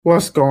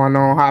What's going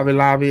on, Javi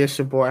Lobby? It's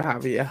your boy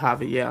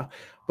Javier.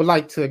 Would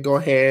like to go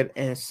ahead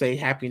and say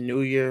Happy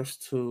New Year's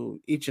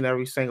to each and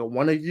every single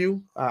one of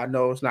you. I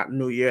know it's not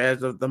New Year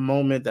as of the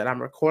moment that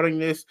I'm recording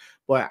this,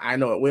 but I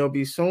know it will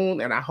be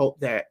soon, and I hope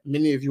that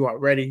many of you are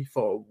ready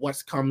for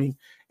what's coming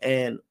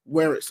and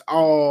where it's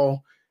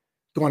all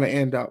going to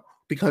end up.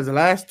 Because the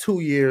last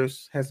 2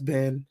 years has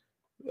been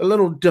a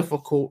little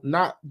difficult,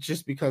 not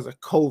just because of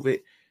COVID,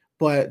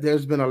 but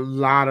there's been a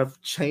lot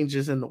of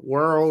changes in the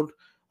world,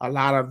 a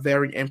lot of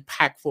very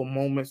impactful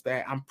moments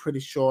that I'm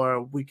pretty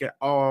sure we can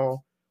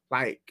all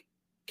like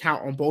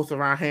count on both of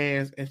our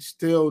hands and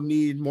still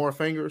need more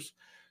fingers.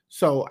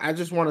 So I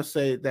just want to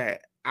say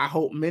that I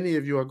hope many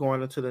of you are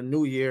going into the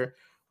new year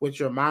with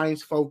your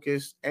minds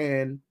focused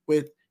and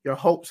with your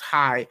hopes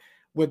high,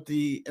 with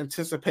the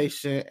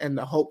anticipation and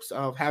the hopes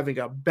of having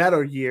a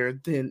better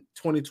year than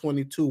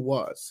 2022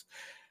 was.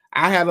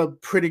 I had a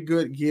pretty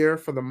good year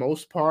for the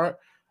most part.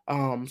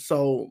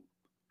 So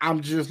I'm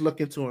just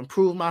looking to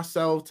improve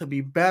myself, to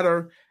be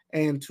better,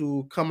 and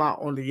to come out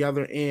on the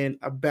other end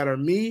a better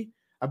me,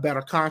 a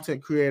better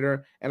content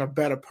creator, and a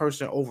better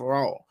person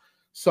overall.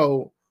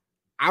 So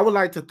I would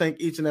like to thank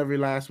each and every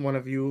last one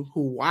of you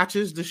who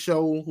watches the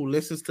show, who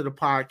listens to the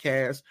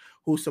podcast,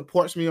 who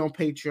supports me on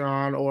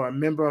Patreon or a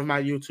member of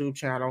my YouTube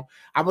channel.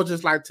 I would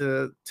just like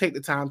to take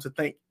the time to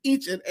thank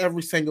each and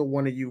every single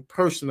one of you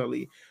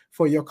personally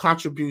for your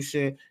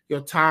contribution,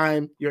 your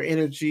time, your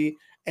energy,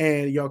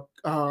 and your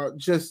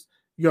just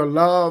your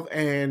love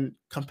and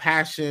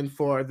compassion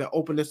for the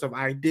openness of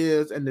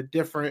ideas and the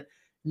different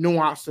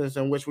nuances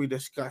in which we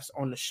discuss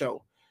on the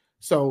show.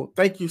 So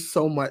thank you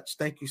so much.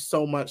 Thank you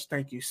so much.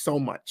 Thank you so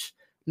much.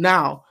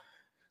 Now,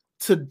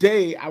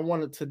 today I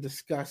wanted to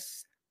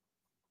discuss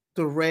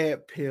the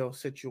red pill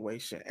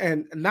situation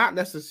and not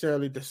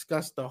necessarily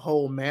discuss the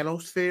whole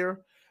manosphere,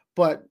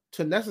 but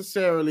to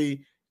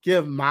necessarily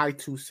give my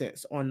 2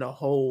 cents on the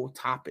whole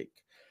topic.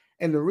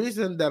 And the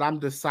reason that I'm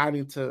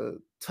deciding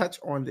to touch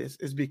on this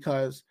is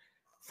because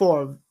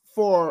for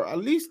at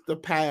least the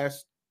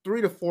past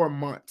 3 to 4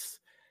 months,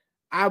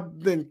 I've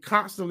been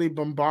constantly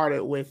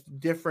bombarded with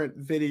different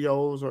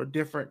videos or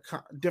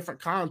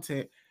different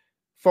content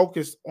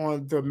focused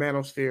on the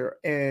manosphere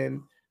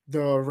and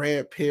the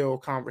red pill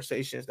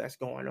conversations that's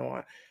going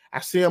on. I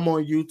see them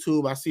on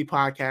YouTube. I see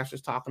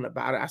podcasters talking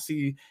about it. I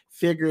see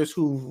figures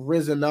who've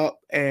risen up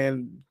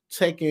and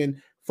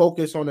taken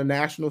focus on the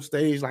national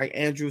stage, like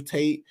Andrew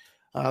Tate,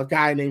 a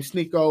guy named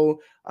Sneeko,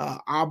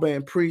 Abba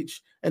and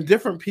Preach, and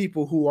different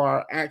people who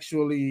are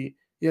actually,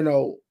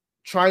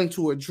 trying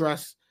to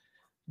address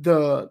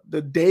the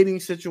dating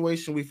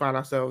situation we find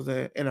ourselves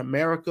in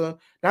America,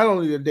 not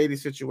only the dating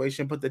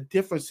situation, but the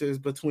differences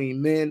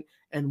between men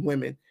and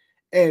women.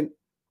 And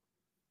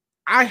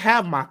I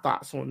have my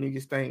thoughts on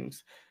these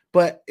things,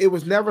 but it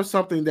was never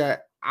something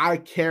that I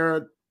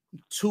cared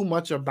too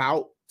much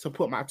about to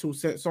put my 2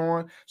 cents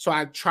on. So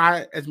I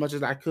tried as much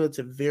as I could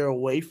to veer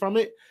away from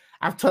it.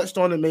 I've touched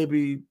on it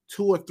maybe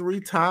 2 or 3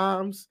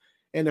 times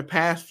in the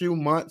past few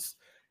months,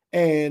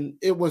 and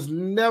it was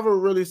never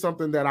really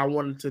something that I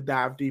wanted to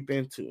dive deep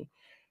into.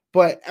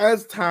 But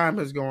as time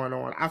has gone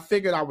on, I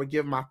figured I would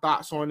give my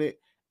thoughts on it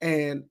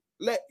and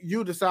let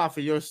you decide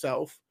for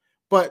yourself.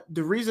 But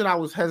the reason I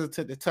was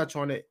hesitant to touch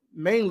on it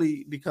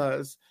mainly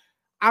because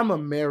I'm a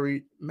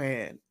married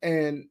man,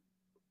 and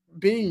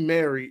being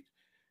married,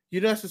 you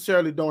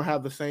necessarily don't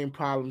have the same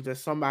problems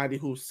as somebody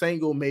who's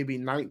single, maybe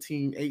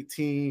 19,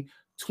 18,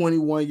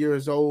 21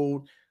 years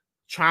old,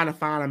 trying to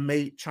find a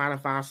mate, trying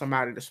to find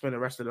somebody to spend the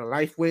rest of their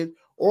life with,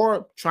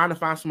 or trying to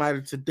find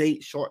somebody to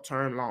date short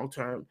term, long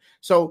term.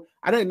 So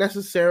I didn't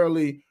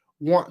necessarily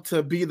want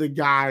to be the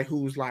guy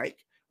who's like,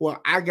 well,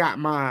 I got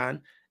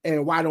mine,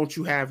 and why don't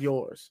you have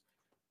yours?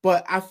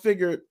 But I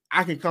figured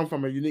I can come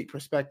from a unique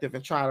perspective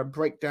and try to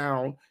break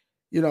down,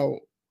 you know,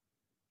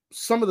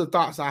 some of the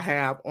thoughts I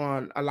have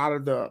on a lot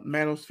of the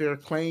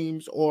manosphere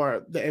claims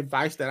or the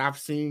advice that I've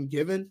seen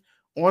given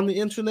on the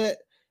internet,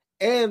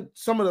 and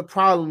some of the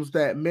problems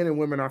that men and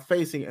women are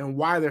facing and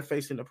why they're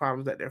facing the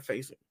problems that they're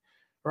facing,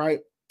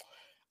 right?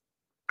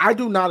 I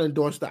do not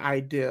endorse the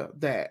idea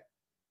that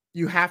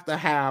you have to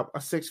have a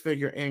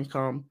six-figure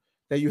income,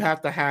 that you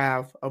have to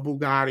have a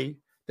Bugatti,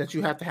 that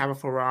you have to have a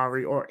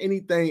Ferrari or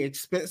anything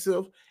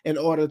expensive in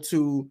order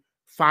to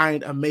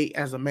find a mate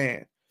as a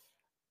man.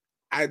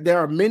 There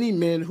are many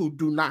men who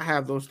do not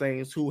have those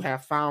things who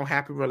have found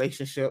happy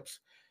relationships.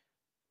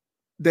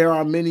 There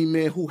are many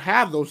men who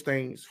have those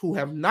things who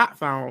have not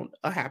found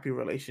a happy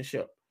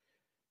relationship.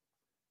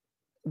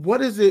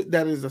 What is it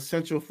that is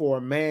essential for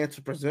a man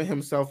to present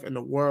himself in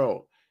the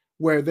world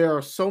where there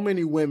are so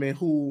many women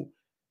who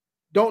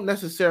don't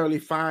necessarily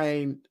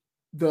find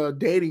the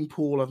dating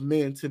pool of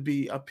men to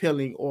be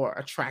appealing or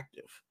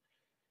attractive?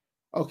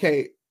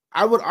 Okay,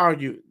 I would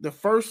argue the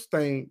first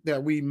thing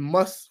that we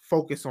must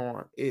focus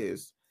on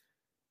is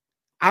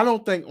I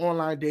don't think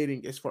online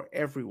dating is for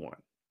everyone.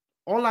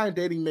 Online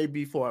dating may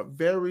be for a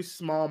very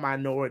small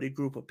minority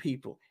group of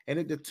people, and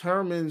it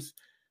determines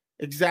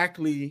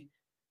exactly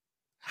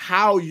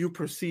how you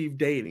perceive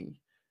dating.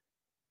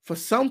 For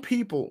some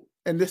people,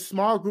 and this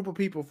small group of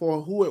people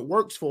for who it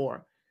works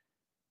for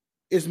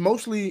is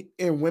mostly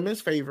in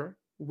women's favor.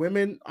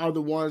 Women are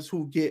the ones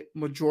who get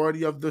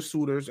majority of the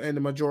suitors and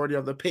the majority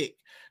of the pick,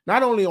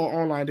 not only on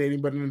online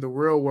dating, but in the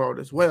real world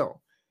as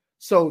well.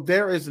 So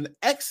there is an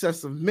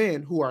excess of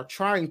men who are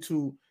trying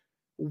to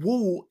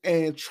woo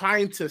and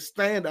trying to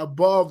stand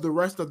above the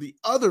rest of the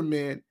other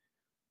men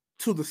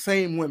to the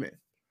same women.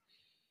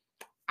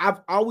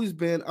 I've always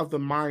been of the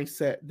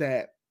mindset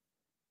that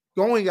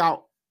going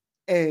out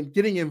and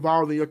getting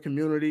involved in your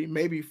community,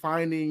 maybe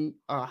finding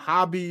a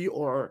hobby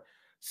or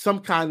some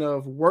kind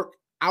of work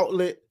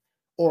outlet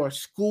or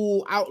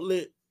school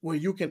outlet where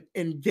you can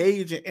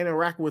engage and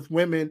interact with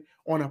women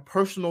on a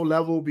personal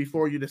level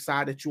before you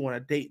decide that you want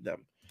to date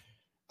them.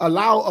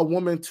 Allow a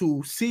woman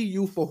to see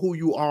you for who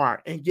you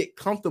are and get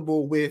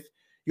comfortable with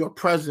your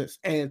presence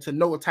and to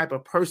know what type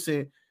of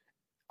person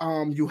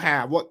you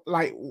have, what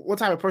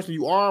type of person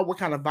you are, what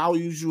kind of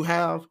values you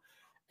have,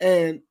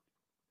 and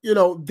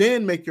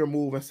then make your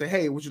move and say,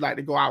 hey, would you like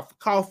to go out for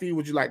coffee?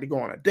 Would you like to go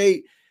on a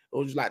date? Or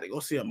would you like to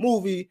go see a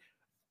movie?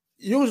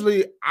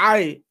 Usually,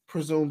 I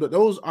presume that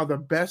those are the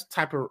best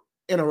type of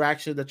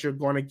interaction that you're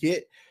going to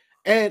get,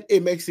 and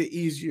it makes it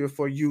easier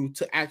for you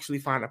to actually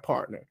find a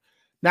partner.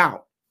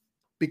 Now,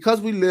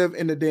 because we live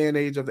in the day and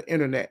age of the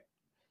internet,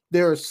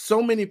 there are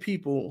so many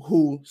people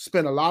who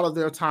spend a lot of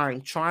their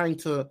time trying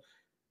to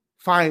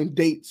find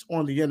dates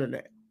on the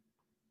internet.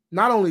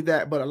 Not only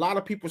that, but a lot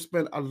of people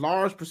spend a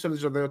large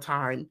percentage of their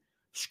time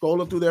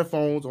scrolling through their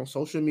phones on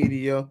social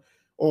media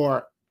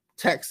or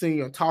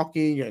texting or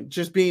talking and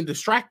just being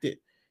distracted.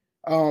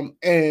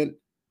 And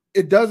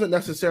it doesn't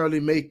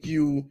necessarily make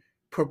you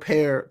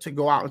prepare to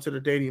go out into the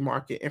dating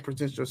market and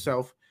present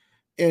yourself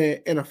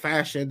in a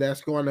fashion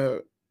that's going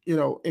to,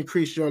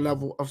 increase your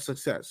level of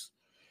success.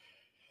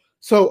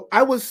 So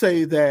I would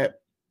say that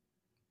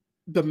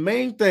the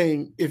main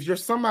thing, if you're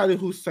somebody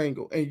who's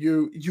single and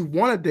you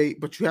want to date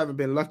but you haven't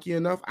been lucky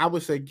enough, I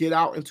would say get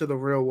out into the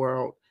real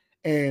world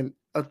and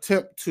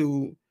attempt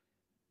to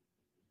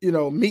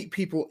meet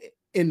people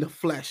in the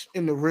flesh,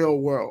 in the real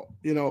world.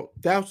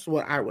 That's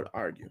what I would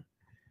argue.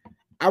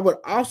 I would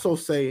also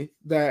say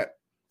that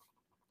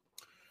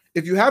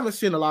if you haven't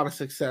seen a lot of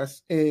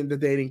success in the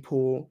dating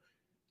pool,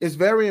 it's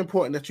very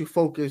important that you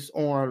focus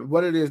on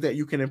what it is that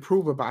you can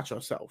improve about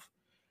yourself.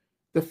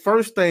 The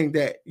first thing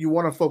that you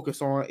want to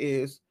focus on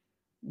is,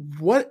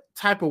 what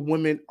type of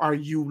women are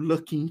you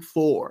looking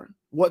for?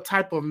 What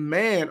type of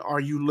man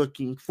are you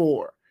looking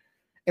for?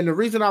 And the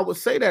reason I would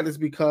say that is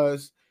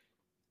because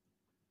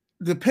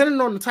depending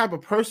on the type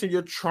of person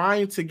you're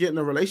trying to get in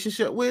a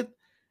relationship with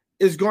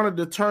is going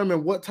to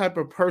determine what type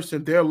of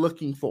person they're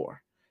looking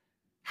for.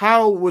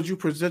 How would you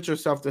present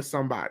yourself to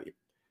somebody?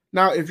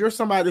 Now, if you're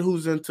somebody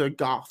who's into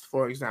golf,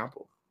 for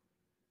example,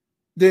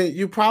 then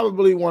you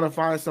probably want to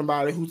find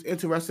somebody who's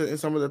interested in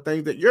some of the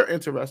things that you're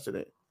interested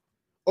in.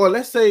 Or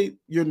let's say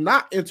you're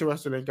not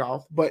interested in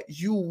golf, but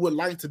you would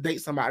like to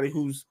date somebody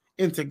who's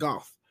into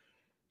golf.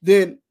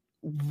 Then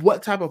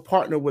what type of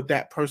partner would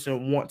that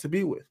person want to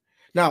be with?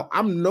 Now,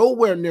 I'm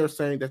nowhere near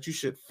saying that you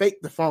should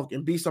fake the funk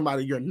and be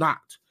somebody you're not.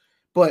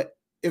 But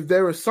if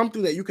there is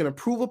something that you can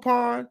improve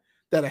upon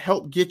that'll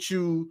help get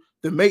you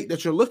the mate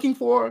that you're looking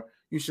for,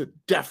 you should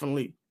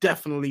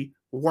definitely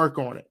work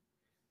on it,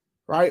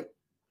 right?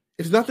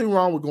 There's nothing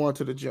wrong with going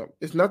to the gym.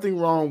 There's nothing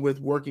wrong with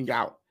working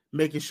out,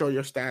 making sure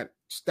your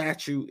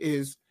statue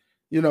is,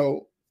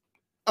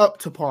 up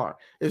to par.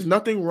 There's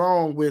nothing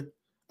wrong with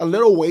a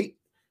little weight,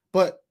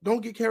 but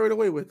don't get carried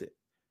away with it.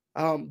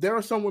 There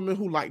are some women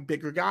who like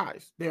bigger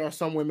guys. There are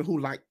some women who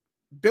like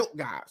built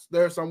guys.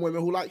 There are some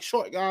women who like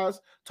short guys,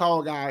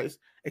 tall guys,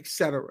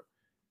 etc.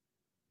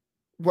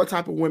 What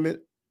type of women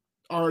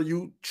are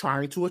you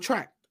trying to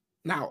attract?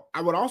 Now,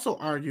 I would also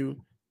argue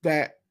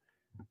that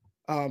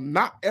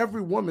not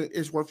every woman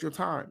is worth your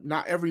time.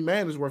 Not every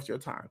man is worth your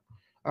time.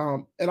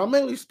 And I'm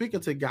mainly speaking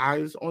to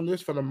guys on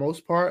this for the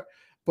most part,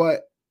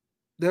 but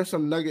there's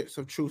some nuggets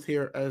of truth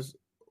here as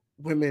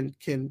women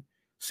can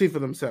see for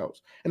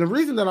themselves. And the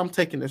reason that I'm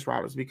taking this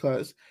route is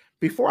because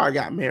before I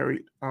got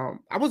married,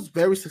 I was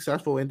very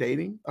successful in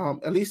dating,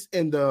 at least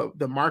in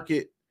the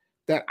market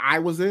that I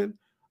was in.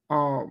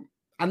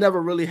 I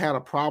never really had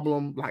a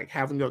problem like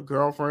having a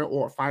girlfriend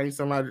or finding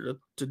somebody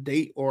to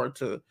date or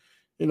to,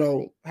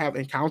 have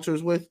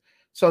encounters with.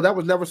 So that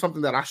was never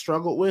something that I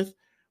struggled with.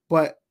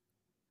 But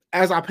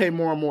as I pay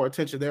more and more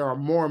attention, there are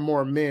more and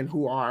more men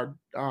who are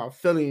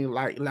feeling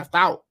like left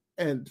out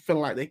and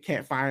feeling like they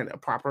can't find a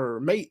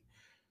proper mate.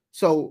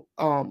 So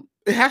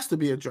it has to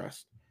be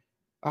addressed.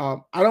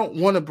 I don't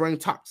want to bring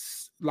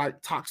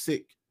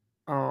toxic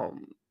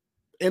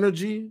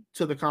energy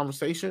to the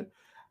conversation.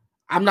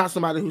 I'm not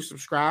somebody who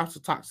subscribes to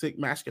toxic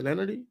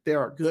masculinity. There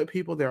are good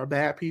people, there are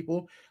bad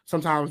people.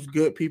 Sometimes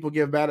good people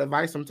give bad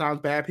advice, sometimes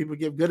bad people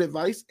give good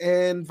advice,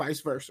 and vice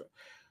versa.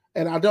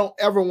 And I don't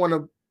ever want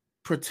to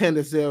pretend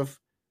as if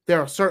there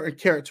are certain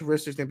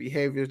characteristics and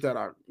behaviors that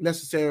are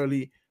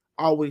necessarily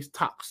always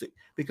toxic,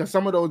 because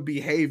some of those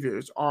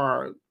behaviors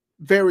are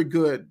very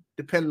good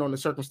depending on the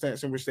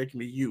circumstance in which they can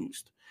be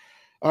used.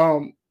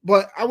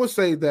 But I would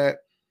say that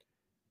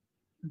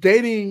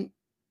dating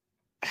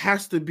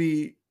has to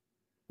be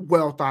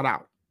well thought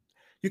out.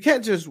 You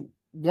can't just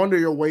wander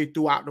your way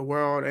throughout the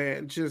world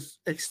and just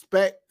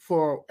expect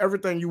for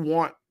everything you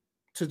want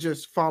to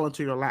just fall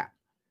into your lap.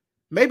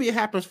 Maybe it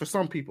happens for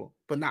some people,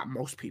 but not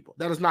most people.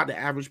 That is not the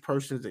average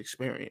person's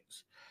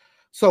experience.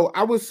 So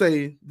I would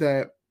say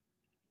that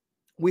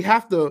we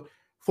have to,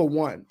 for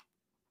one,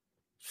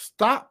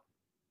 stop.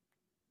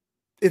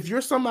 If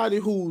you're somebody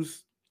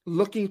who's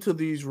looking to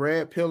these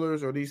red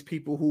pillars or these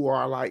people who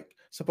are like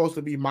supposed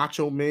to be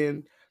macho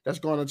men that's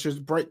going to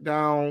just break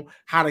down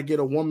how to get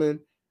a woman,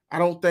 I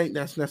don't think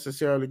that's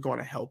necessarily going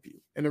to help you.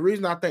 And the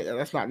reason I think that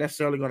that's not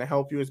necessarily going to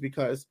help you is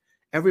because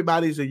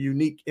everybody's a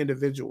unique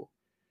individual.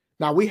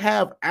 Now we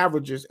have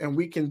averages and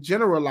we can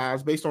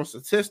generalize based on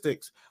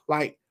statistics,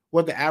 like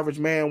what the average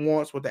man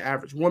wants, what the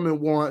average woman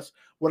wants,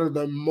 what are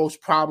the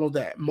most problems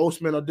that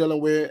most men are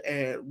dealing with,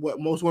 and what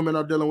most women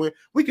are dealing with.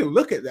 We can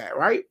look at that,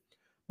 right?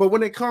 But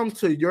when it comes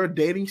to your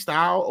dating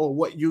style or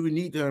what you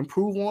need to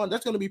improve on,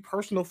 that's going to be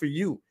personal for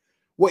you.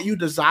 What you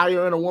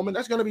desire in a woman,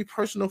 that's going to be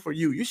personal for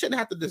you. You shouldn't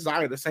have to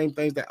desire the same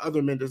things that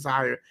other men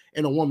desire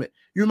in a woman.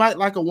 You might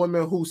like a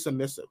woman who's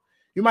submissive.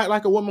 You might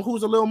like a woman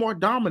who's a little more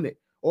dominant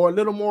or a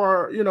little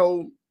more,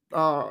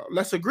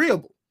 less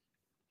agreeable.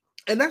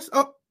 And that's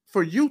up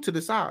for you to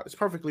decide. It's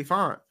perfectly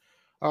fine.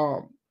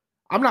 Um,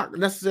 I'm not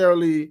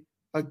necessarily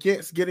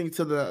against getting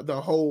to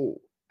the whole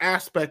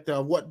aspect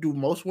of what do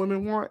most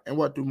women want and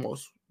what do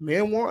most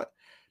men want,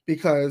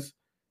 because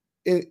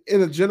in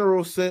a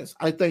general sense,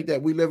 I think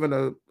that we live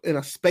in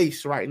a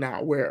space right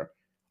now where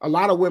a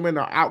lot of women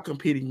are out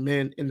competing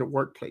men in the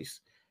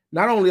workplace.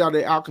 Not only are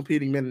they out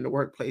competing men in the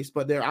workplace,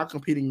 but they're out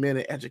competing men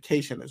in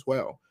education as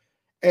well.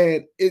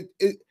 And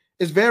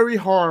it's very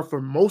hard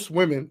for most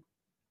women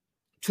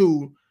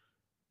to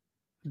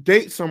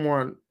date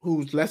someone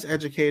who's less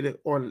educated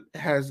or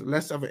has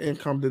less of an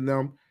income than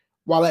them,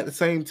 while at the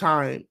same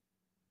time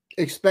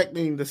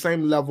expecting the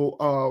same level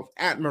of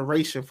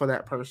admiration for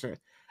that person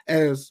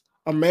as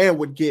a man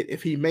would get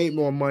if he made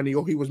more money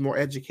or he was more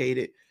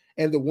educated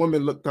and the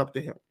woman looked up to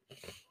him.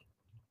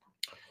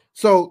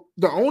 So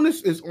the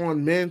onus is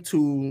on men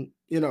to,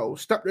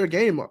 step their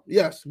game up.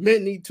 Yes,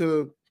 men need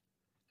to,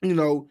 you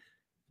know,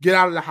 get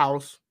out of the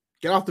house,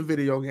 get off the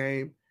video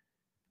game,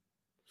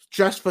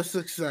 dress for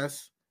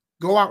success,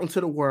 go out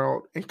into the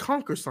world and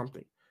conquer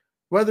something.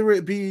 Whether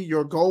it be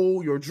your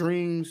goal, your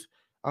dreams,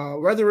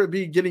 whether it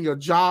be getting a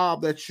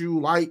job that you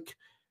like,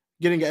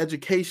 getting an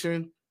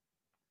education,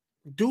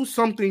 do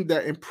something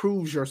that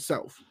improves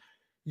yourself.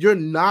 You're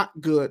not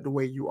good the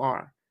way you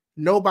are.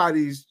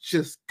 Nobody's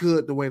just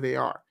good the way they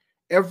are.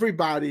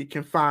 Everybody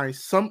can find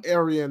some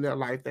area in their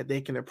life that they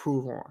can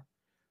improve on.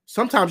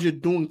 Sometimes you're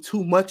doing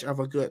too much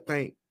of a good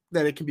thing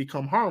that it can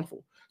become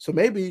harmful. So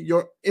maybe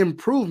your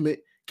improvement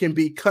can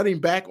be cutting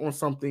back on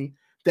something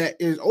that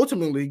is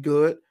ultimately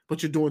good,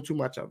 but you're doing too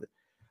much of it.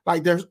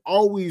 Like there's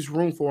always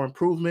room for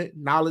improvement,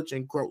 knowledge,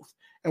 and growth.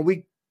 And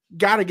we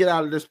got to get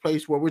out of this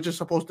place where we're just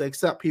supposed to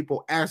accept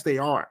people as they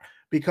are,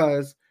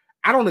 because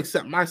I don't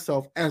accept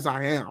myself as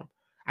I am.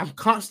 I'm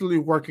constantly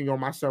working on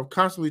myself,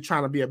 constantly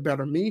trying to be a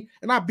better me.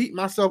 And I beat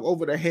myself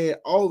over the head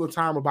all the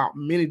time about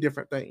many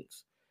different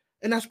things.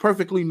 And that's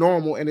perfectly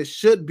normal. And it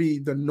should be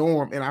the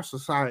norm in our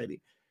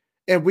society.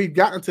 And we've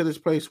gotten to this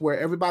place where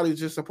everybody's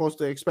just supposed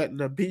to expect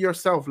to be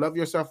yourself, love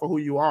yourself for who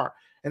you are.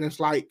 And it's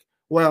like,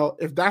 well,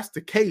 if that's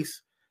the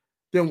case,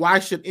 then why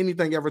should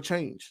anything ever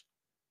change?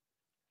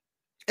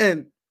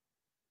 And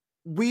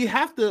we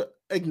have to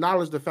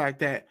acknowledge the fact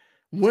that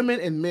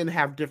women and men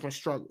have different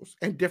struggles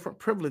and different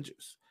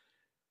privileges.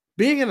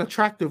 Being an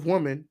attractive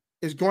woman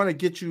is going to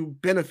get you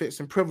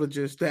benefits and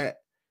privileges that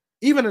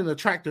even an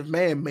attractive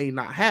man may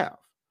not have.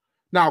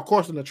 Now, of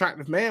course, an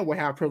attractive man will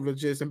have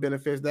privileges and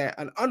benefits that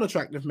an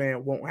unattractive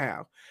man won't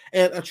have.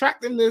 And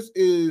attractiveness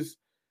is,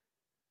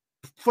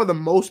 for the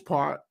most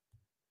part,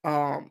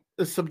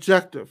 is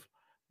subjective.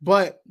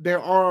 But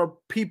there are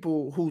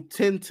people who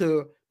tend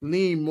to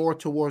lean more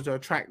towards the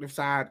attractive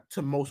side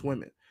to most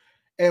women.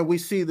 And we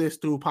see this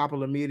through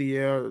popular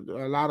media,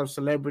 a lot of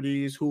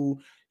celebrities who,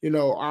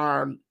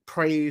 are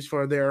praised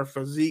for their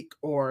physique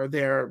or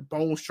their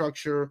bone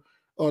structure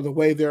or the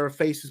way their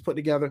face is put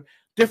together,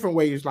 different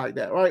ways like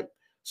that, right?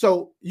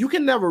 So you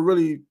can never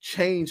really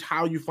change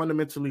how you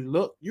fundamentally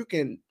look. You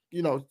can,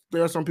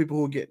 there are some people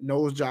who get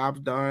nose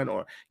jobs done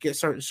or get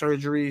certain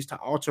surgeries to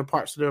alter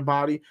parts of their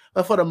body.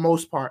 But for the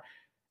most part,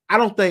 I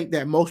don't think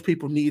that most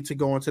people need to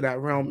go into that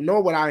realm,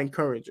 nor would I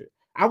encourage it.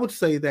 I would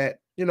say that,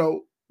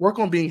 work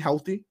on being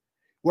healthy,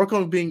 work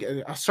on being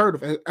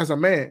assertive as a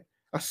man.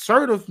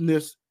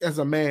 Assertiveness as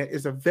a man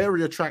is a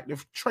very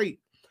attractive trait.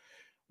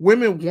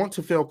 Women want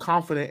to feel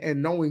confident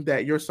in knowing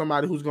that you're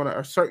somebody who's going to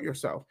assert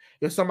yourself.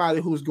 You're somebody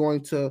who's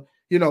going to,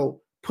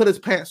 put his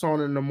pants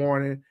on in the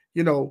morning,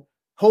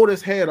 hold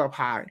his head up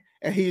high,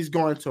 and he's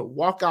going to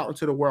walk out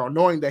into the world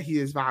knowing that he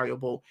is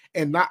valuable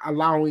and not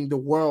allowing the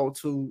world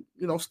to,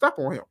 step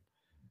on him.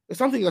 There's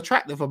something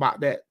attractive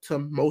about that to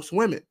most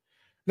women.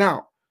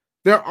 Now,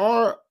 there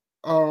are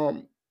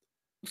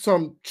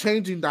some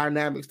changing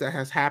dynamics that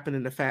has happened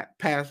in the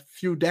past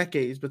few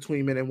decades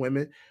between men and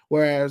women.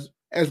 Whereas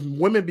as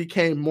women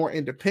became more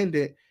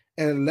independent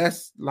and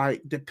less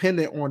like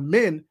dependent on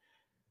men,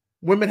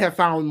 women have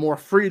found more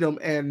freedom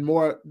and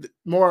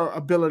more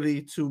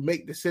ability to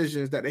make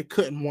decisions that they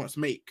couldn't once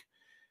make,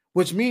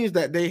 which means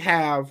that they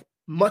have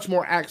much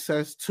more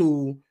access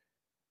to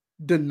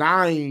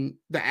denying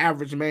the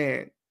average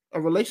man a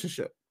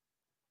relationship.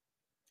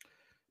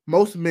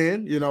 Most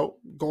men,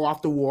 go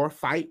off to war,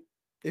 fight.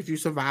 If you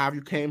survive,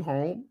 you came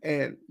home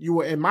and you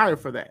were admired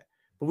for that.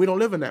 But we don't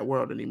live in that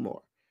world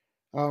anymore.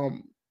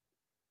 Um,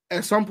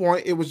 at some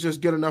point, it was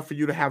just good enough for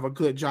you to have a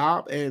good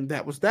job, and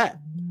that was that.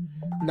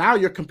 Now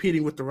you're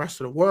competing with the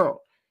rest of the world.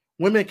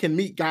 Women can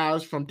meet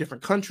guys from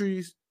different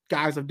countries,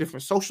 guys of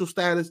different social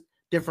status,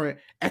 different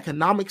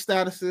economic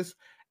statuses.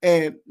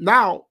 And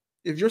now,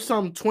 if you're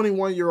some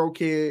 21-year-old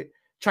kid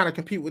trying to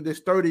compete with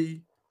this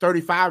 30,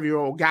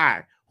 35-year-old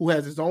guy who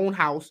has his own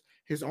house,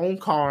 his own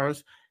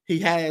cars, he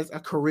has a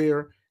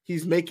career,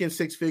 he's making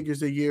six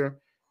figures a year,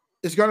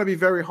 it's going to be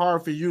very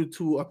hard for you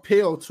to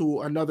appeal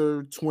to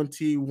another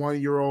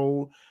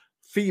 21-year-old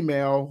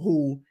female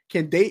who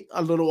can date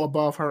a little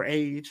above her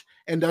age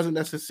and doesn't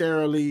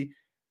necessarily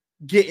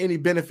get any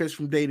benefits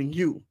from dating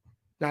you.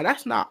 Now,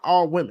 that's not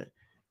all women.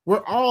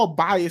 We're all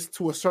biased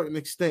to a certain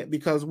extent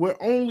because we're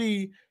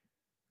only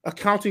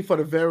accounting for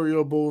the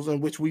variables in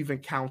which we've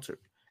encountered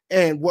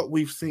and what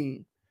we've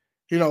seen.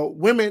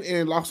 Women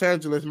in Los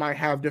Angeles might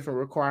have different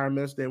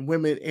requirements than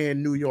women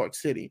in New York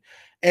City.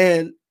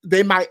 And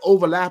they might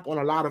overlap on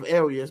a lot of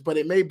areas, but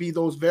it may be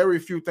those very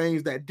few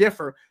things that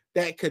differ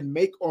that could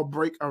make or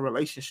break a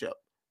relationship.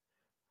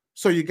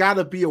 So you got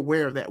to be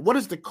aware of that. What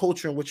is the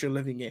culture in which you're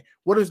living in?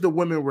 What is the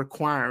women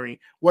requiring?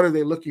 What are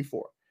they looking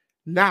for?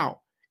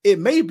 Now, it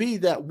may be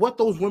that what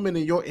those women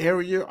in your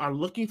area are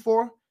looking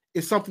for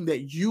is something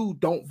that you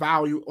don't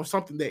value or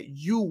something that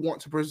you want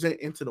to present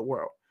into the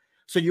world.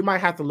 So you might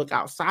have to look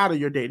outside of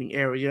your dating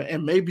area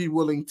and may be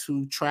willing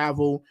to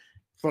travel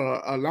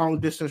for a long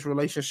distance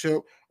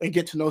relationship and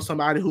get to know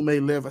somebody who may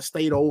live a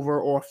state over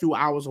or a few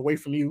hours away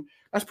from you.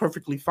 That's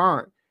perfectly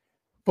fine.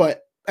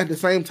 But at the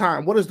same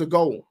time, what is the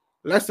goal?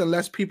 Less and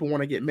less people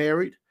want to get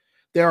married.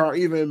 There are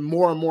even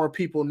more and more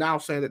people now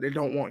saying that they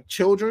don't want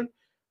children.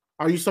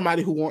 Are you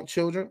somebody who wants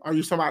children? Are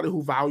you somebody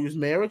who values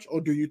marriage? Or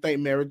do you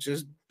think marriage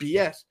is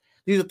BS?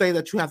 These are things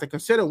that you have to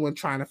consider when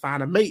trying to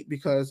find a mate,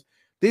 because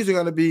these are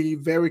going to be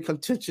very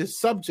contentious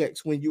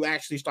subjects when you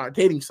actually start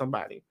dating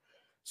somebody.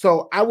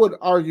 So I would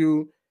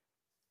argue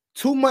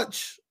too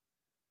much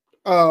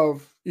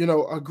of,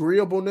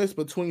 agreeableness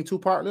between two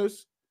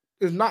partners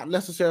is not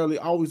necessarily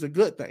always a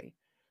good thing.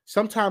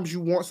 Sometimes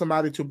you want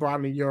somebody to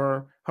broaden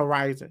your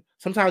horizon.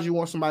 Sometimes you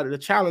want somebody to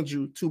challenge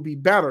you to be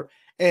better.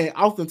 And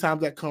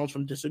oftentimes that comes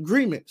from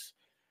disagreements.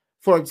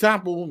 For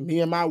example,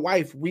 me and my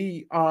wife,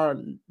 we are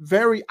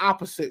very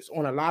opposites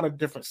on a lot of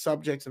different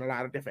subjects in a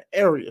lot of different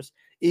areas,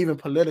 even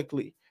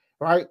politically,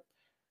 right?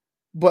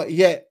 But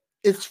yet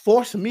it's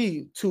forced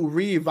me to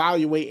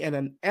reevaluate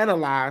and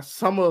analyze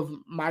some of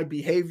my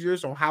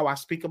behaviors on how I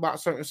speak about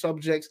certain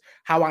subjects,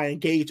 how I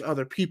engage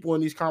other people in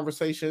these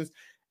conversations.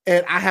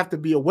 And I have to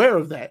be aware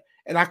of that.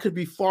 And I could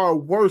be far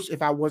worse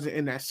if I wasn't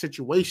in that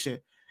situation.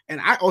 And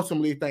I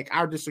ultimately think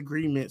our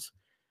disagreements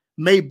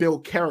may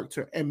build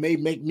character and may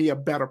make me a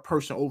better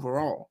person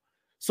overall.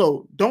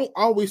 So don't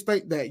always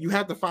think that you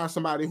have to find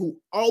somebody who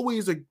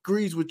always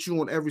agrees with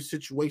you on every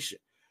situation.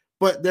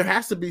 But there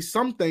has to be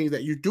some things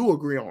that you do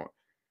agree on.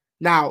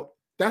 Now,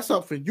 that's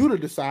up for you to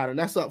decide, and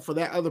that's up for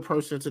that other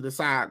person to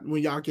decide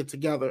when y'all get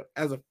together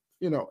as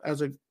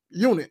a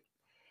unit.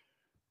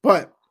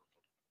 But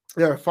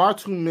there are far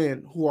too many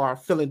men who are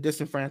feeling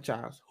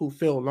disenfranchised, who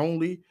feel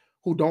lonely,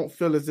 who don't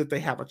feel as if they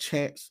have a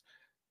chance.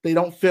 They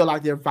don't feel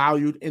like they're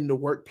valued in the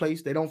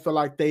workplace. They don't feel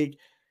like they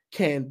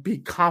can be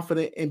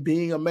confident in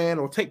being a man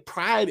or take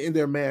pride in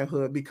their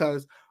manhood,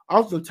 because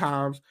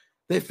oftentimes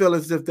they feel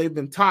as if they've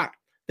been taught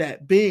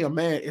that being a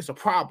man is a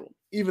problem,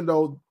 even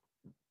though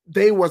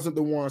they wasn't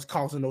the ones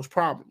causing those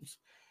problems.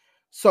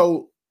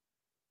 So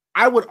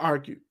I would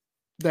argue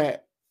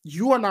that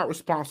you are not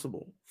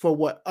responsible for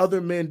what other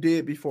men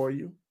did before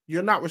you.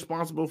 You're not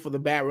responsible for the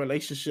bad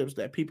relationships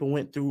that people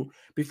went through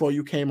before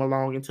you came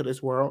along into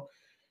this world.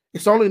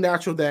 It's only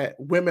natural that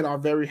women are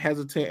very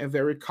hesitant and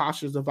very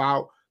cautious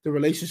about the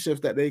relationships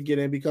that they get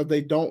in, because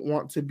they don't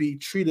want to be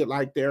treated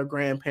like their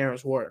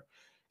grandparents were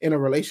in a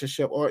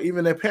relationship, or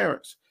even their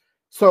parents.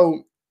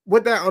 So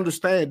with that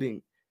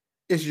understanding,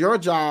 it's your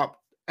job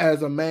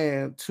as a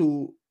man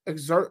to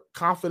exert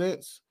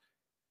confidence,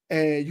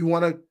 and you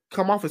want to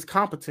come off as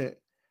competent,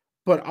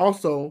 but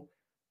also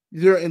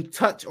you're in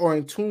touch or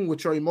in tune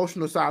with your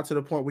emotional side to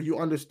the point where you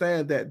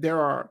understand that there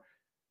are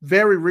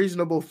very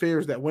reasonable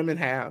fears that women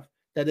have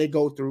that they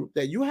go through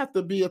that you have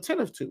to be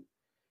attentive to.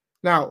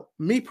 Now,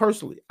 me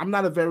personally, I'm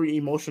not a very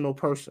emotional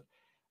person.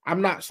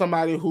 I'm not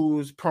somebody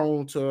who's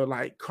prone to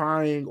like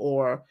crying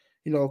or,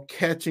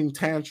 catching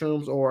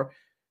tantrums or,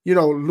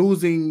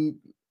 losing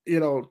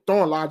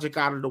throwing logic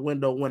out of the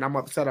window when I'm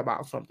upset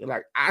about something.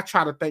 Like, I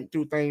try to think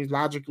through things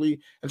logically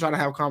and try to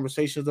have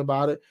conversations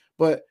about it.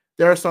 But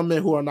there are some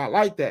men who are not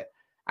like that.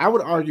 I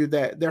would argue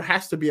that there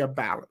has to be a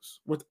balance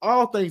with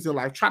all things in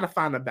life. Try to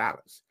find a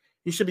balance.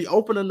 You should be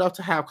open enough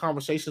to have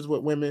conversations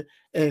with women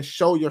and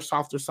show your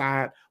softer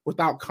side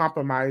without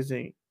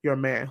compromising your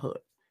manhood.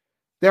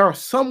 There are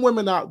some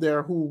women out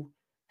there who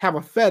have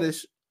a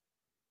fetish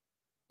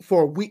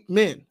for weak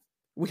men.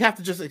 We have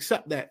to just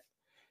accept that.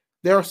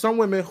 There are some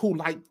women who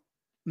like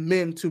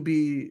men to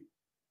be,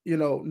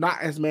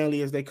 not as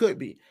manly as they could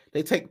be.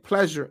 They take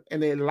pleasure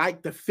and they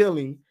like the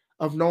feeling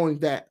of knowing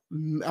that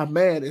a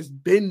man is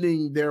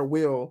bending their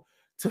will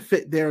to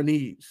fit their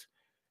needs.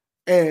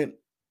 And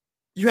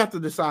you have to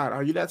decide,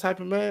 are you that type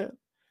of man?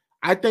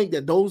 I think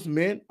that those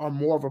men are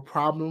more of a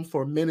problem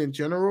for men in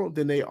general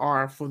than they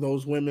are for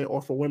those women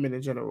or for women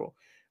in general.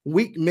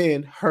 Weak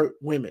men hurt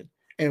women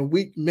and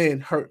weak men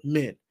hurt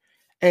men.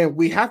 And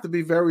we have to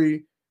be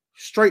very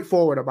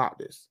straightforward about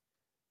this.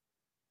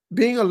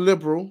 Being a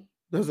liberal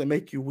doesn't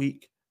make you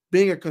weak.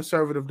 Being a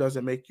conservative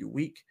doesn't make you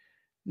weak.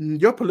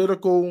 Your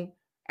political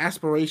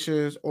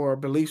aspirations or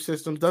belief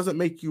systems doesn't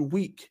make you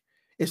weak.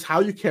 It's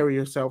how you carry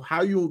yourself,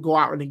 how you go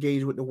out and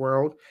engage with the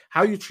world,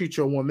 how you treat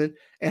your woman,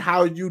 and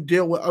how you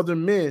deal with other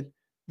men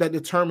that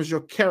determines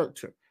your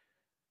character.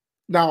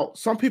 Now,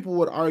 some people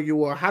would argue,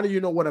 well, how do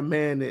you know what a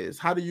man is?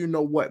 How do you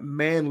know what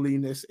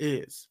manliness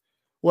is?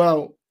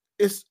 Well,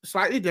 it's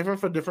slightly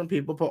different for different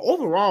people, but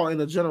overall, in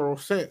a general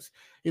sense,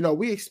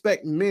 we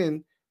expect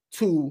men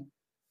to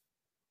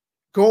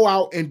go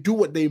out and do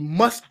what they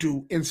must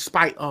do in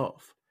spite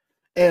of.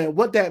 And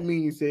what that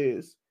means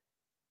is,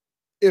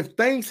 if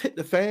things hit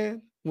the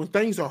fan, when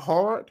things are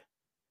hard,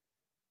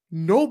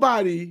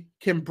 nobody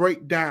can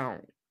break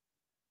down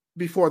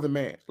before the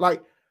man.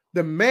 Like,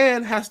 the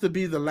man has to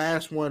be the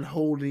last one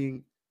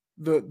holding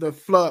the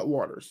flood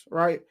waters,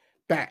 right?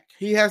 Back.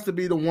 He has to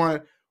be the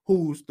one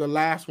who's the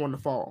last one to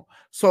fall.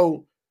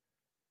 So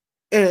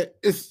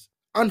it's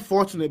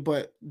unfortunate,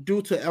 but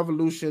due to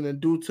evolution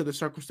and due to the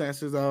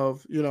circumstances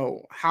of,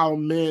 how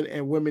men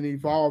and women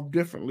evolve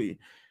differently,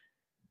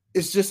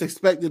 it's just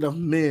expected of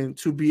men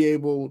to be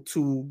able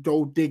to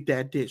go dig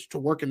that ditch, to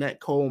work in that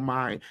coal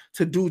mine,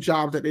 to do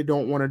jobs that they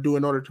don't want to do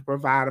in order to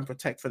provide and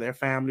protect for their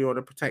family or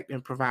to protect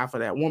and provide for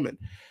that woman.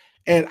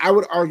 And I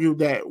would argue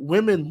that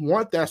women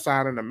want that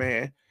side of the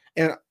man.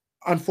 And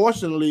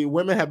unfortunately,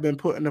 women have been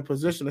put in a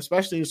position,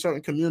 especially in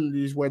certain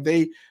communities, where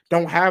they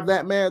don't have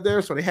that man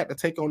there. So they have to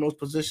take on those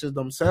positions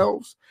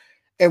themselves.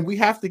 And we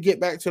have to get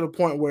back to the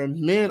point where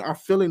men are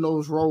filling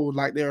those roles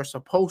like they're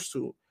supposed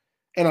to,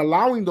 and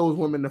allowing those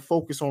women to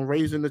focus on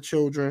raising the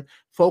children,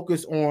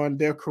 focus on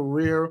their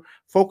career,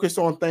 focus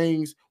on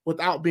things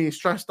without being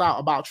stressed out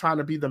about trying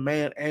to be the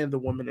man and the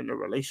woman in the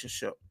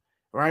relationship,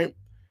 right?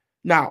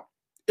 Now,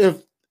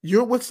 if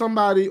you're with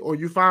somebody or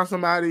you find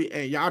somebody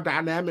and y'all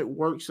dynamic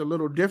works a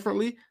little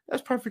differently,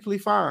 that's perfectly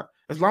fine.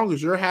 As long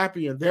as you're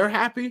happy and they're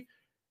happy,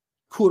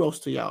 kudos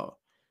to y'all.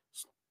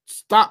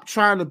 Stop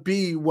trying to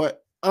be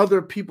what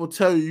other people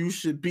tell you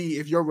should be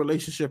if your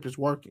relationship is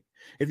working.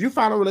 If you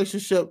find a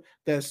relationship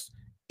that's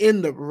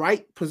in the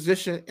right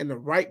position, in the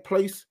right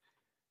place,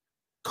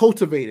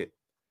 cultivate it,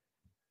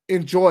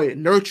 enjoy it,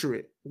 nurture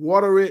it,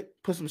 water it,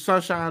 put some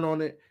sunshine on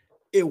it.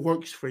 It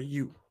works for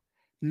you.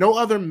 No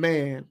other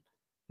man,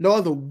 no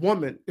other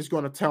woman is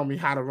going to tell me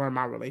how to run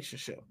my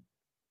relationship.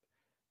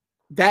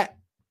 That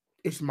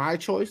is my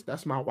choice.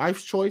 That's my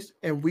wife's choice.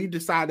 And we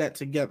decide that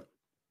together,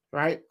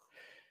 right?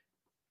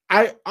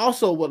 I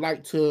also would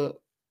like to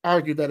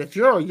argue that if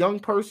you're a young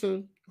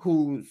person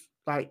who's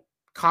like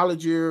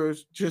college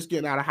years, just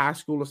getting out of high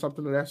school or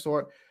something of that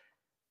sort,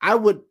 I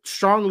would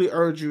strongly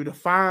urge you to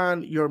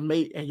find your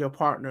mate and your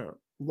partner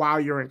while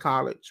you're in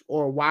college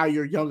or while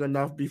you're young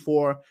enough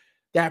before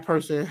that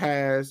person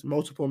has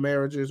multiple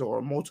marriages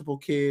or multiple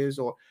kids.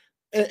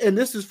 And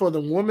this is for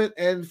the woman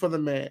and for the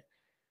man.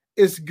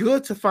 It's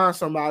good to find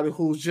somebody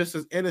who's just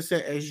as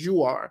innocent as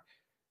you are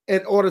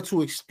in order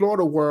to explore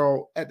the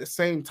world at the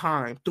same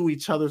time through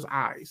each other's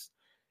eyes.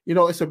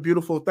 It's a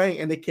beautiful thing,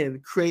 and it can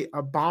create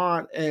a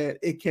bond, and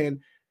it can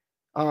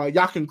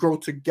y'all can grow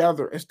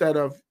together instead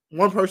of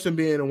one person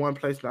being in one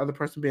place and the other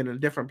person being in a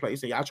different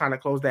place, and y'all trying to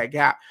close that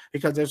gap,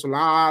 because there's a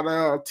lot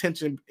of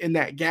tension in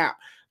that gap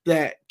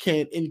that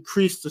can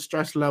increase the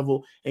stress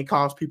level and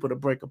cause people to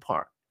break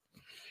apart.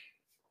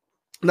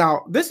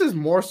 Now, this is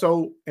more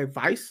so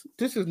advice.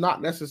 This is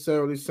not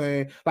necessarily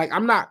saying, like,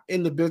 I'm not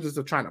in the business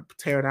of trying to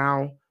tear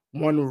down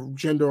one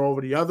gender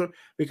over the other,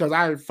 because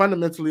I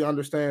fundamentally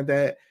understand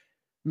that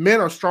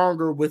men are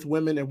stronger with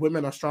women and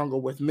women are stronger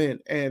with men.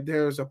 And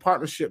there's a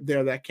partnership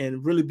there that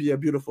can really be a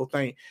beautiful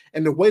thing.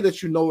 And the way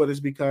that you know it is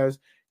because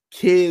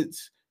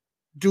kids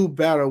do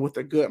better with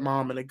a good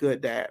mom and a good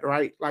dad,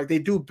 right? Like, they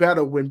do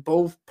better when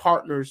both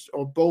partners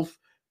or both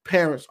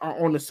parents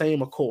are on the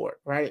same accord,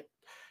 right?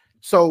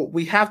 So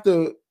we have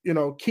to,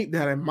 keep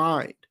that in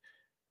mind.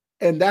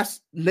 And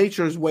that's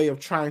nature's way of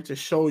trying to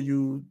show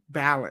you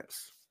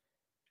balance.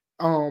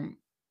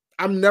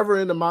 I'm never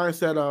in the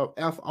mindset of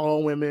F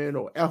all women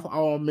or F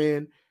all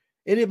men.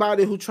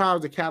 Anybody who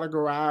tries to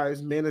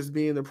categorize men as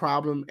being the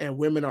problem and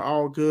women are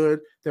all good,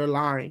 they're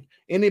lying.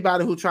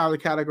 Anybody who tries to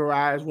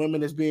categorize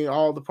women as being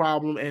all the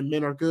problem and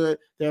men are good,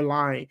 they're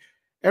lying.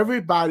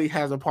 Everybody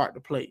has a part to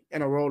play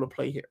and a role to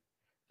play here.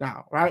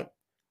 Now, right?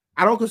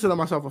 I don't consider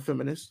myself a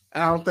feminist.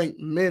 And I don't think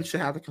men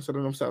should have to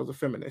consider themselves a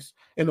feminist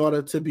in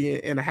order to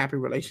be in a happy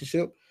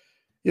relationship.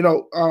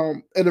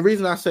 And the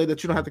reason I say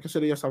that you don't have to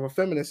consider yourself a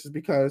feminist is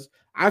because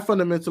I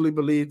fundamentally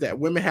believe that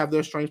women have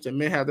their strengths and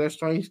men have their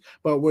strengths,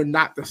 but we're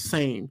not the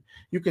same.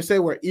 You can say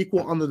we're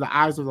equal under the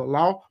eyes of the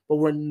law, but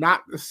we're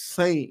not the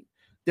same.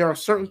 There are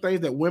certain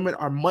things that women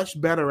are much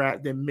better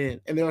at than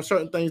men, and there are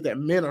certain things that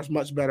men are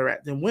much better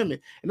at than women.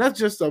 And that's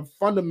just a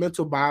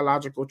fundamental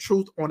biological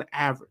truth on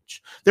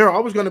average. There are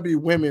always going to be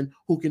women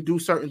who can do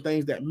certain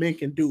things that men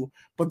can do,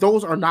 but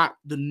those are not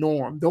the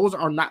norm. Those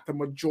are not the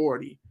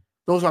majority.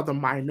 Those are the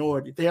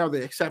minority. They are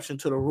the exception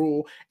to the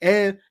rule,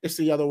 and it's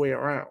the other way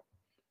around.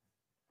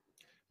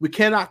 We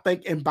cannot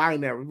think in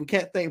binary. We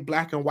can't think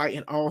black and white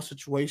in all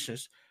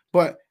situations,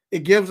 but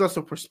it gives us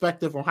a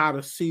perspective on how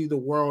to see the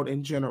world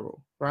in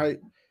general, right?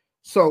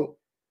 So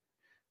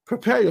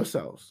prepare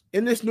yourselves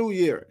in this new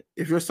year.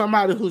 If you're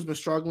somebody who's been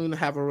struggling to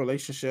have a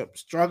relationship,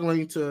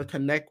 struggling to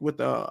connect with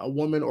a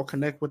woman or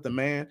connect with a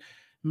man,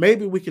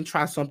 maybe we can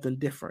try something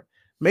different.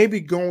 Maybe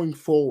going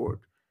forward,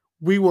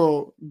 we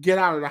will get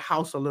out of the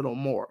house a little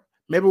more.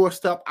 Maybe we'll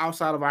step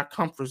outside of our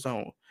comfort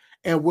zone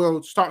and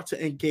we'll start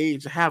to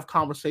engage and have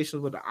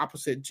conversations with the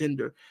opposite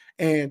gender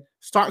and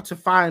start to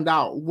find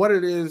out what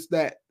it is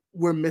that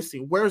we're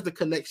missing. Where's the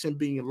connection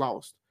being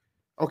lost?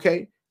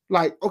 Okay.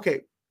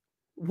 Okay,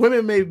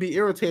 women may be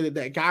irritated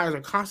that guys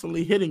are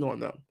constantly hitting on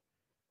them.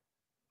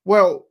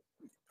 Well,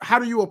 how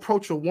do you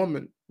approach a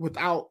woman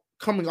without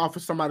coming off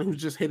as somebody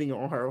who's just hitting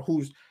on her,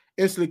 who's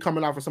instantly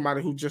coming off as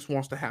somebody who just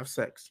wants to have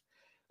sex?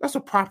 That's a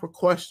proper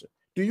question.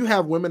 Do you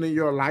have women in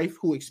your life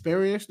who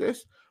experience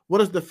this? What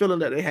is the feeling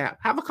that they have?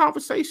 Have a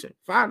conversation.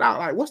 Find out,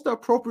 like, what's the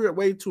appropriate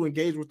way to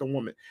engage with a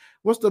woman?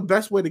 What's the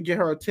best way to get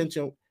her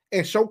attention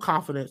and show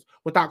confidence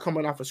without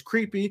coming off as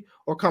creepy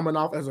or coming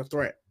off as a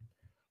threat?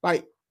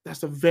 Like,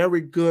 that's a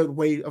very good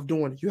way of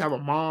doing it. You have a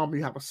mom,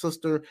 you have a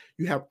sister,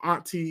 you have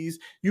aunties,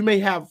 you may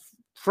have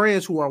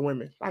friends who are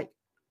women. Like,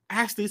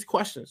 ask these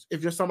questions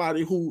if you're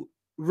somebody who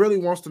really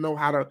wants to know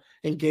how to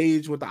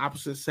engage with the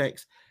opposite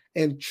sex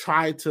and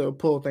try to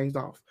pull things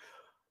off.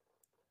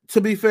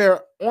 To be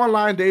fair,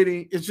 online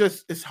dating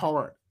it's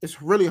hard.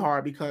 It's really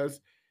hard because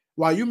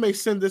while you may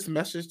send this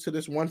message to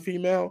this one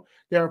female,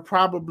 there are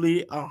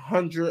probably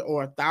 100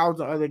 or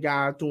 1,000 other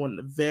guys doing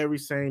the very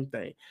same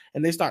thing.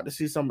 And they start to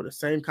see some of the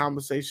same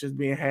conversations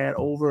being had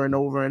over and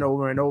over and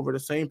over and over, the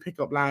same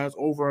pickup lines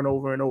over and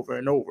over and over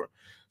and over.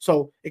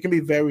 So it can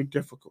be very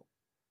difficult.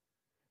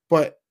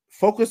 But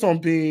focus on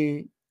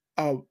being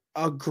a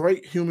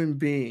great human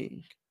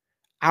being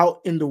out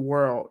in the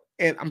world.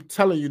 And I'm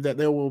telling you that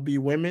there will be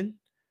women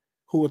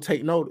who will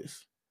take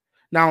notice.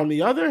 Now, on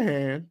the other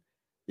hand,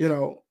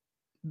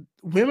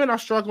 women are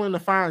struggling to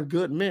find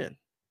good men.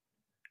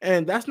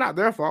 And that's not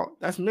their fault.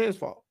 That's men's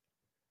fault.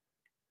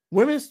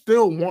 Women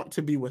still want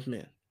to be with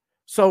men.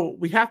 So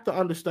we have to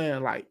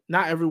understand, like,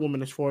 not every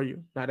woman is for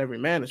you. Not every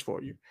man is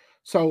for you.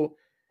 So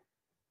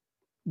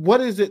what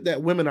is it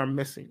that women are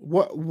missing?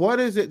 What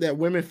is it that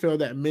women feel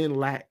that men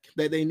lack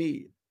that they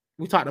need?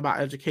 We talked about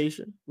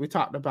education. We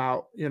talked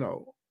about,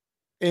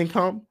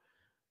 income.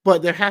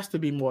 But there has to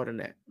be more than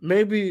that.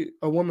 Maybe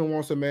a woman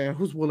wants a man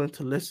who's willing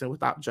to listen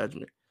without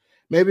judgment.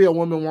 Maybe a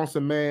woman wants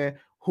a man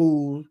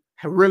who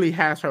really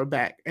has her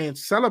back and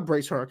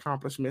celebrates her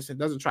accomplishments and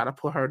doesn't try to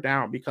put her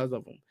down because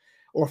of them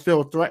or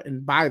feel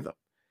threatened by them.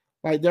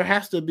 Like, there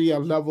has to be a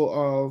level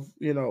of,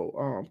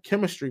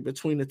 chemistry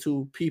between the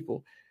two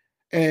people.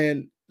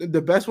 And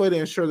the best way to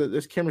ensure that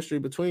there's chemistry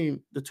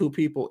between the two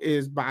people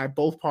is by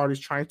both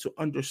parties trying to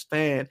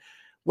understand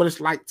what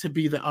it's like to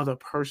be the other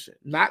person,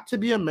 not to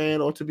be a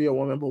man or to be a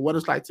woman, but what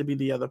it's like to be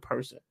the other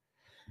person.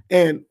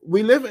 And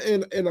we live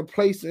in a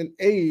place and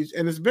age,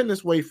 and it's been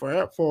this way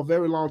for a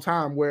very long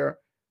time, where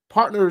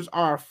partners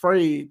are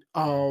afraid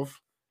of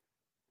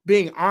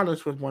being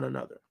honest with one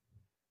another.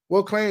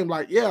 We'll claim,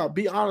 like, yeah,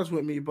 be honest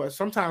with me, but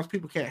sometimes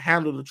people can't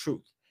handle the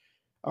truth.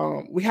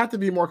 We have to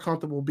be more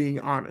comfortable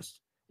being honest.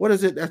 What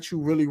is it that you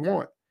really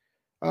want?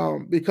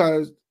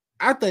 Because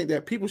I think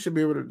that people should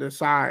be able to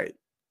decide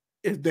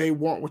if they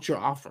want what you're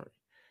offering.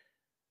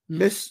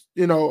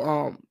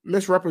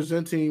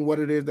 Misrepresenting what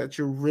it is that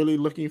you're really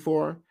looking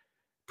for,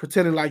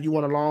 pretending like you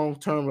want a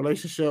long-term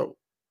relationship,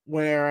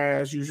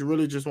 whereas you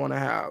really just want to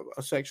have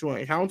a sexual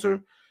encounter,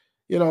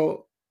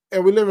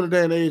 and we live in a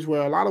day and age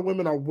where a lot of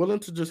women are willing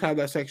to just have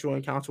that sexual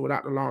encounter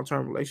without the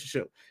long-term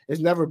relationship.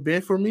 It's never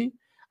been for me.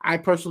 I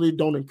personally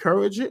don't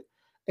encourage it.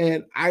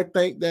 And I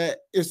think that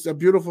it's a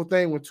beautiful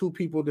thing when two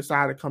people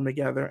decide to come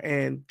together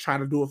and try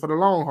to do it for the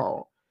long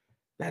haul.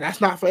 Now,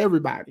 that's not for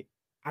everybody.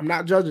 I'm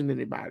not judging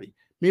anybody.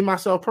 Me,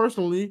 myself,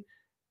 personally,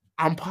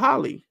 I'm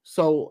poly.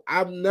 So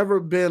I've never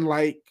been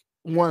like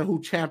one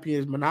who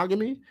champions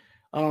monogamy.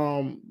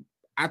 I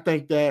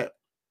think that,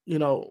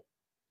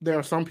 there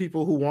are some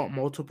people who want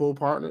multiple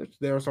partners.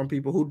 There are some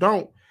people who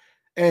don't.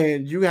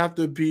 And you have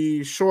to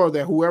be sure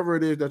that whoever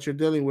it is that you're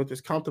dealing with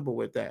is comfortable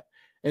with that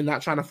and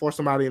not trying to force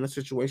somebody in a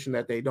situation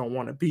that they don't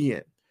want to be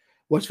in.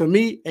 What's for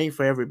me ain't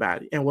for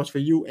everybody, and what's for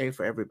you ain't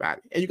for everybody.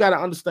 And you got to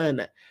understand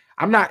that.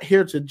 I'm not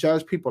here to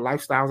judge people's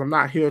lifestyles. I'm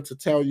not here to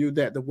tell you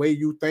that the way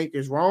you think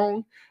is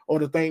wrong or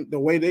the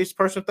way this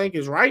person think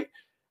is right.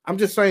 I'm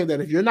just saying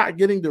that if you're not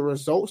getting the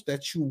results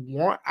that you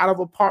want out of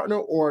a partner,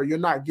 or you're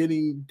not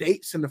getting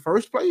dates in the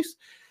first place,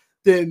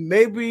 then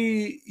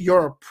maybe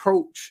your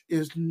approach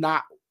is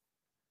not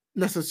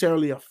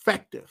necessarily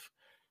effective.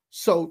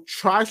 So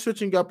try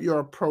switching up your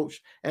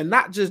approach and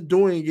not just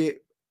doing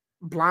it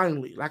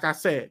blindly. Like I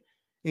said,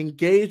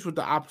 engage with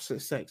the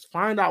opposite sex.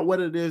 Find out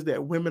what it is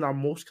that women are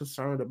most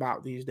concerned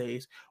about these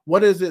days.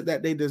 What is it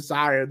that they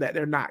desire that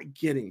they're not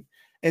getting?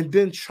 And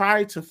then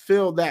try to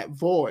fill that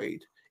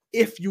void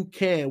if you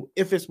can,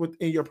 if it's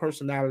within your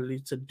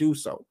personality to do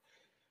so.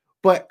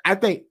 But I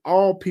think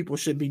all people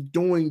should be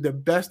doing the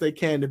best they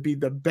can to be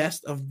the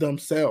best of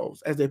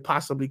themselves as they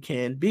possibly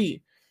can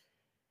be.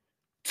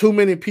 Too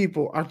many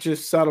people are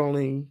just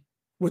settling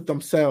with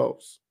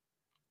themselves,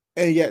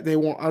 and yet they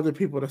want other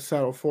people to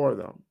settle for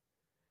them.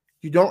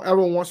 You don't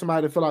ever want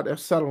somebody to feel like they're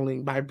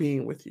settling by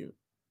being with you.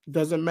 It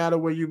doesn't matter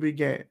where you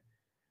began.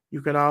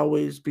 You can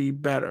always be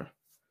better.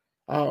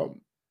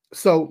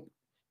 So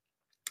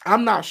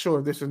I'm not sure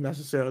if this is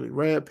necessarily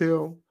red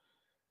pill.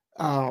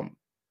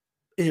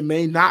 It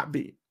may not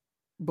be,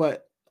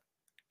 but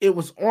it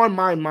was on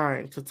my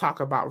mind to talk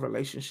about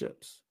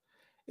relationships.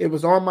 It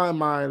was on my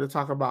mind to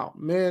talk about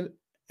men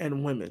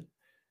and women.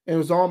 It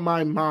was on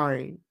my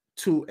mind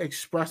to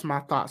express my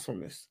thoughts on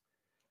this.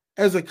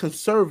 As a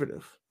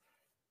conservative,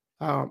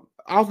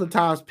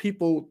 oftentimes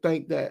people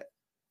think that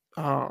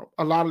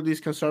a lot of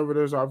these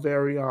conservatives are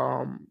very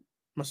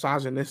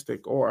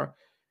misogynistic, or,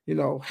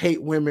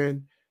 hate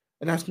women,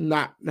 and that's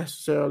not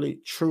necessarily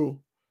true.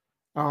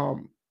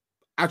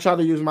 I try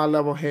to use my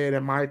level head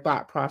and my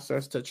thought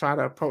process to try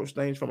to approach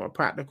things from a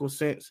practical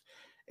sense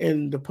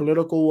in the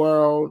political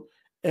world.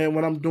 And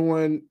when I'm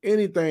doing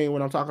anything,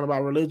 when I'm talking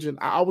about religion,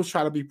 I always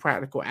try to be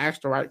practical,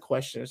 ask the right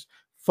questions,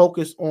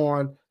 focus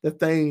on the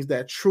things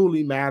that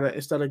truly matter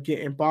instead of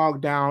getting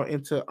bogged down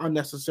into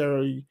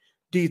unnecessary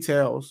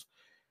details.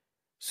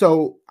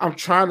 So I'm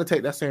trying to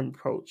take that same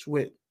approach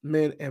with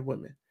men and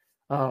women.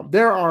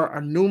 There are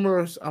a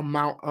numerous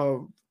amount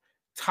of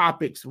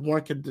topics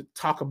one could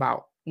talk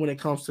about when it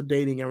comes to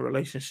dating and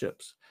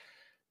relationships.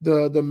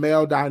 The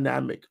male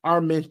dynamic.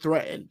 Are men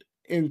threatened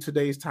in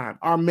today's time?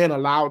 Are men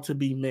allowed to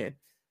be men?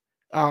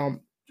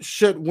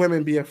 Should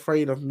women be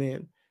afraid of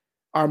men?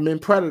 Are men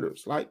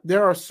predators? Like,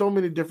 there are so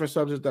many different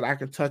subjects that I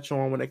can touch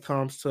on when it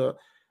comes to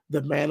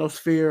the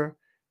manosphere.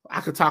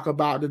 I could talk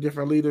about the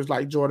different leaders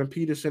like Jordan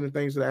Peterson and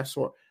things of that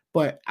sort.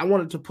 But I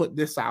wanted to put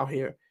this out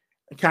here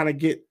and kind of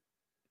get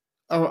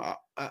a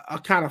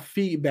kind of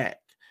feedback,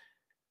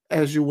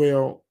 as you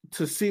will,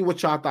 to see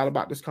what y'all thought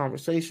about this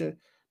conversation.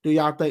 Do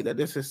y'all think that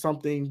this is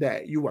something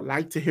that you would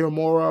like to hear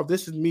more of?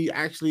 This is me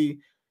actually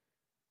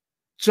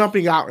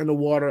jumping out in the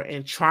water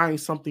and trying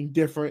something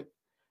different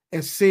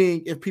and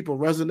seeing if people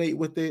resonate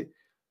with it.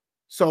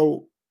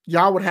 So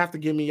y'all would have to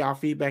give me y'all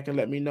feedback and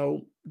let me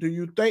know. Do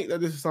you think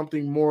that this is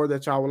something more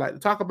that y'all would like to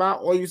talk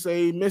about? Or you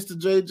say, Mr.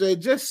 JJ,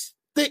 just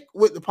stick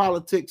with the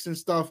politics and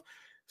stuff.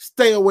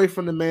 Stay away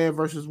from the man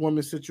versus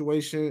woman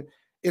situation.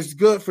 It's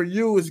good for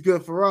you. It's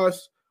good for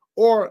us.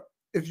 Or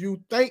if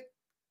you think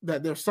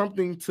that there's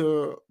something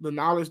to the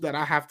knowledge that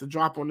I have to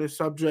drop on this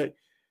subject,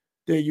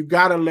 then you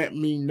got to let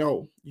me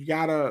know. You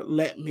got to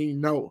let me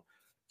know.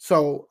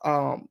 So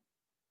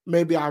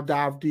maybe I'll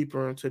dive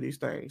deeper into these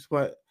things.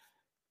 But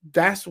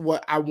that's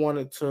what I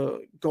wanted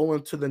to go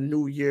into the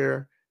new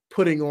year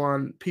putting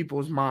on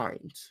people's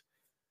minds.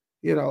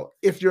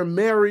 If you're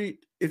married,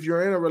 if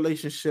you're in a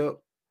relationship,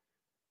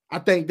 I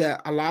think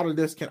that a lot of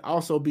this can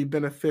also be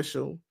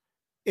beneficial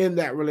in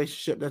that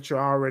relationship that you're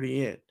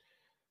already in.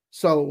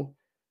 So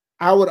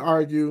I would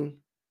argue,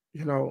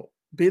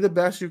 be the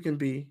best you can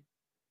be,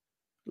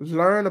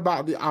 learn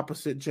about the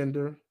opposite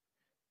gender,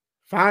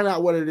 find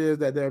out what it is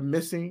that they're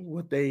missing,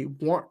 what they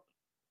want,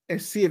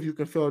 and see if you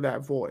can fill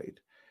that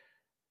void.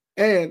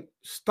 And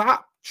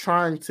stop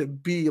trying to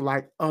be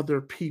like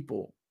other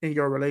people in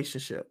your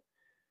relationship.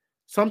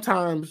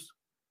 Sometimes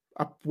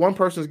one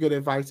person's good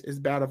advice is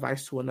bad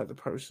advice to another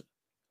person.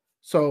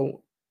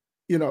 So,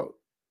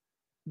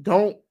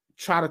 don't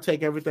try to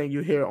take everything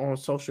you hear on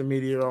social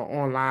media or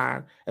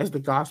online as the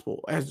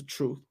gospel, as the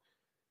truth.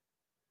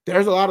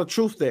 There's a lot of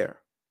truth there,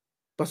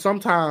 but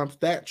sometimes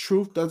that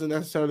truth doesn't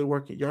necessarily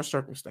work in your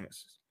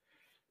circumstances.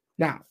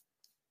 Now,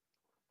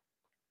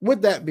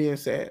 with that being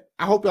said,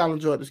 I hope y'all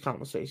enjoyed this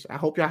conversation. I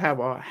hope y'all have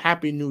a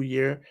happy new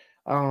year.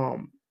 I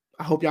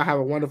hope y'all have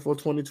a wonderful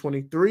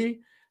 2023.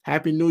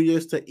 Happy New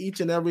Year's to each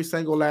and every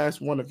single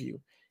last one of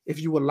you. If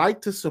you would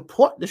like to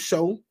support the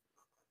show,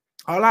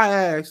 all I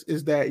ask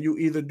is that you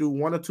either do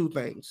one or two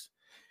things.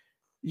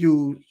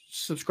 You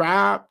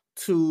subscribe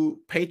to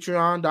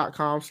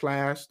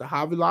patreon.com/the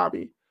Hobby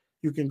Lobby.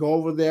 You can go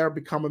over there,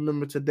 become a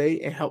member today,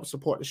 and help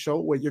support the show,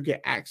 where you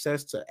get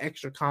access to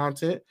extra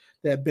content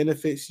that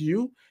benefits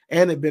you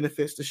and it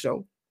benefits the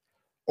show.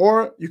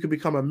 Or you can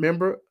become a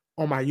member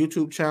on my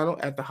YouTube channel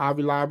at the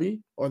Javi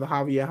Lobby or the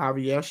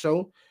Javier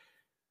Show.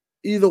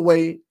 Either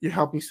way, you're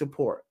helping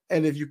support.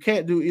 And if you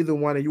can't do either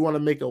one and you want to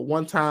make a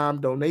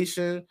one-time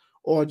donation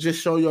or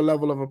just show your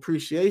level of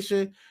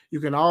appreciation, you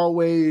can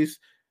always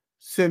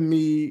send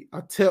me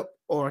a tip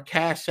or a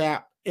cash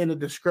app in the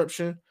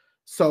description.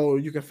 So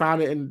you can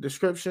find it in the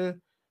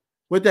description.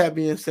 With that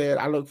being said,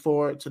 I look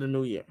forward to the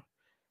new year.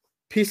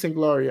 Peace and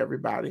glory,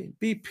 everybody.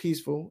 Be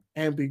peaceful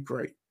and be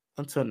great.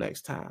 Until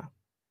next time,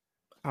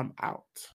 I'm out.